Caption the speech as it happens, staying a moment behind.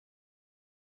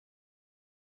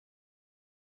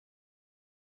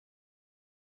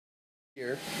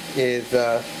Here is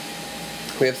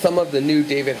we have some of the new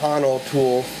Honl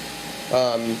tools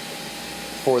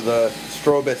for the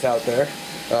strobist out there.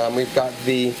 We've got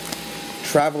the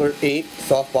Traveler 8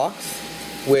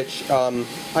 Softbox, which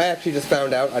I actually just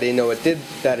found out. I didn't know it did,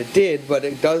 but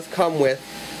it does come with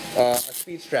a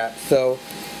speed strap. So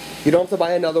you don't have to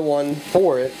buy another one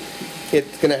for it.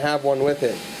 It's going to have one with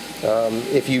it.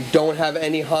 If you don't have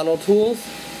any Honl tools,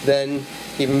 then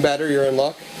even better, you're in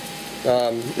luck.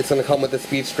 It's going to come with a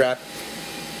speed strap.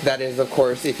 That is, of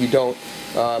course, if you don't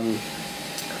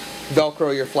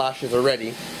Velcro your flashes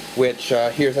already, which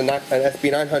here's an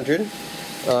SB900.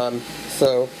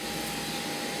 So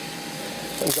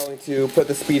I'm going to put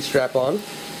the speed strap on.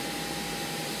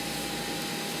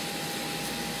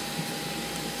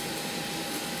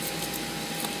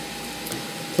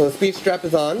 So the speed strap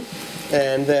is on,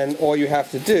 and then all you have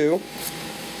to do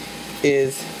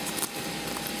is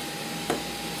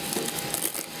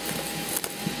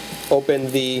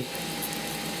open the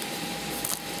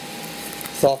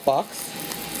softbox,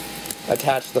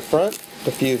 attach the front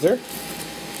diffuser,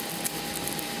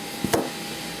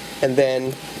 and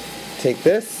then take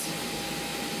this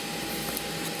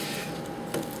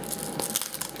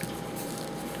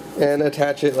and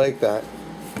attach it like that.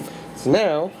 So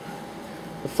now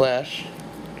the flash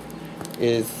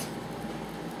is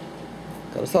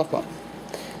got a softbox.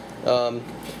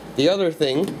 The other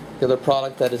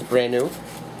product that is brand new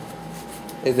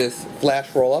is this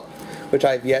flash roll-up, which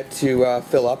I've yet to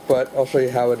fill up, but I'll show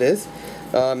you how it is.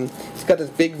 It's got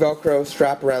this big Velcro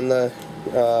strap around the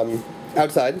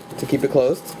outside to keep it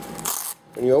closed.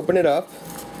 When you open it up,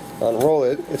 unroll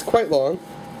it, it's quite long,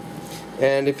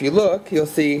 and if you look, you'll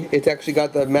see it's actually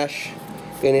got the mesh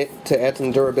in it to add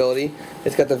some durability.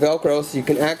 It's got the Velcro, so you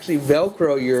can actually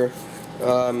Velcro your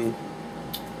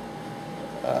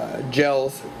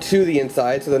gels to the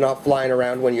inside so they're not flying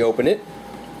around when you open it.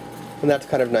 And that's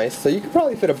kind of nice. So you could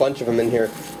probably fit a bunch of them in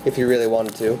here if you really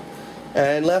wanted to.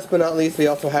 And last but not least, we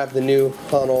also have the new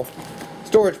Honl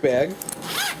storage bag.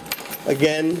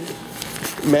 Again,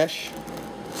 mesh,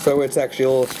 so it's actually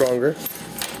a little stronger.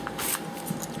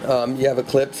 You have a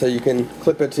clip, so you can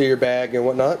clip it to your bag and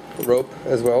whatnot, rope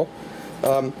as well.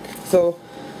 So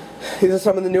these are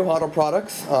some of the new Honl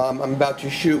products. I'm about to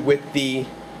shoot with the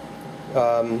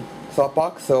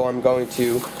softbox, so I'm going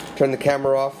to turn the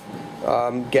camera off,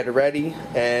 get it ready,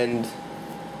 and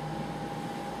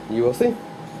you will see.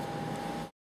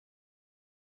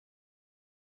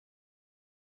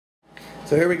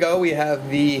 So here we go. We have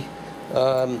the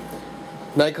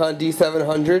Nikon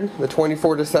D700, the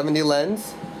 24-70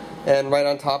 lens, and right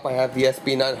on top I have the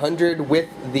SB900 with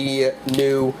the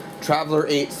new Traveler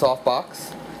 8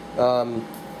 softbox.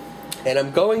 And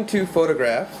I'm going to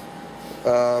photograph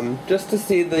just to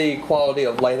see the quality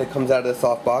of light that comes out of the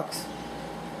softbox.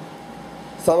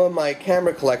 Some of my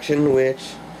camera collection,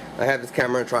 which I have this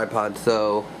camera on a tripod,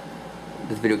 so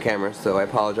this video camera, so I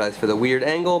apologize for the weird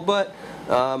angle, but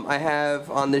I have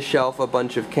on this shelf a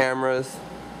bunch of cameras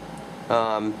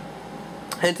and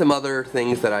some other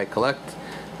things that I collect,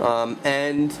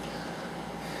 and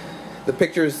the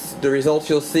pictures, the results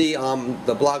you'll see on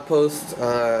the blog post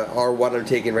are what I'm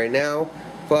taking right now.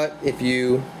 But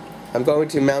I'm going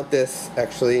to mount this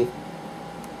actually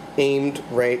aimed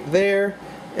right there,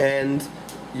 and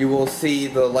you will see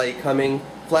the light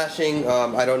flashing.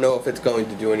 I don't know if it's going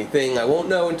to do anything. I won't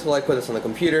know until I put this on the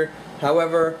computer.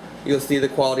 However, you'll see the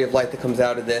quality of light that comes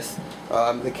out of this.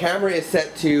 The camera is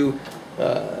set to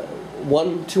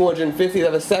 1/250th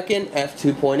of a second,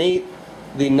 f2.8.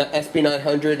 The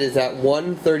SB900 is at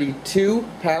 132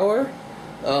 power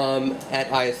at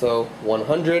ISO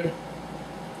 100.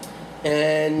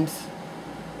 And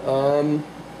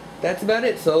that's about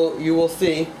it. So you will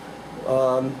see.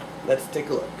 Let's take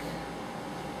a look.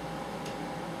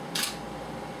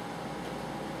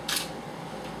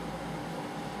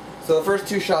 So the first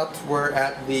two shots were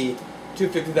at the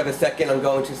 2/50th of a second. I'm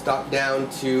going to stop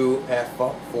down to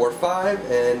f4.5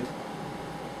 and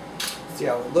see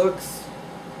how it looks.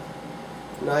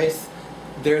 Nice.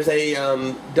 There's a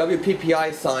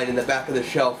WPPI sign in the back of the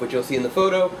shelf, which you'll see in the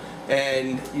photo,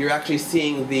 and you're actually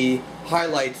seeing the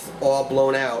highlights all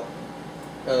blown out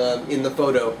in the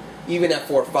photo, even at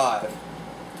 4.5.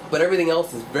 But everything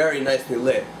else is very nicely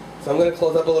lit. So I'm going to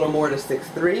close up a little more to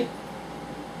 6.3,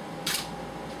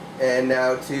 and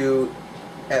now to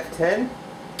f10.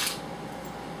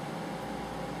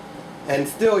 And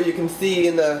still, you can see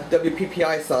in the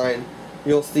WPPI sign,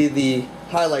 you'll see the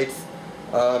highlights.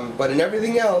 But in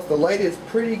everything else, the light is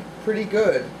pretty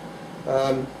good.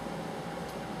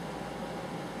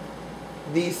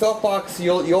 The softbox,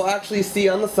 you'll actually see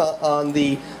on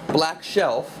the black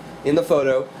shelf in the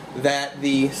photo that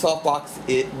the softbox,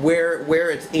 where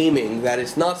it's aiming, that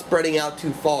it's not spreading out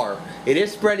too far. It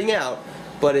is spreading out,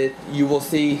 but you will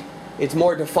see it's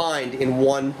more defined in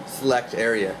one select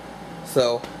area.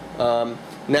 So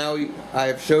now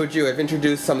I've showed you, I've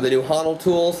introduced some of the new Honl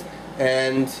tools,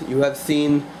 and you have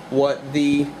seen what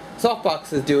the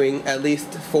softbox is doing, at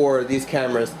least for these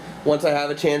cameras. Once I have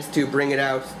a chance to bring it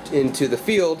out into the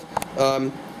field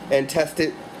and test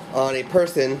it on a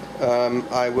person,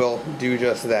 I will do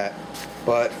just that.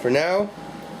 But for now,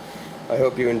 I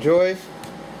hope you enjoy.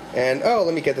 And oh,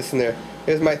 let me get this in there.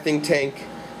 Here's my think tank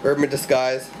Urban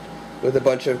Disguise with a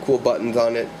bunch of cool buttons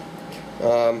on it.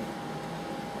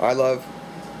 I love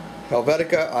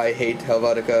Helvetica. I hate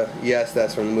Helvetica. Yes,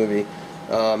 that's from the movie.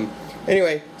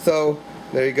 Anyway, so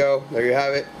there you go. There you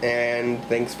have it. And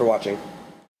thanks for watching.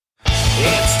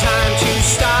 It's time to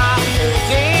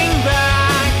stop.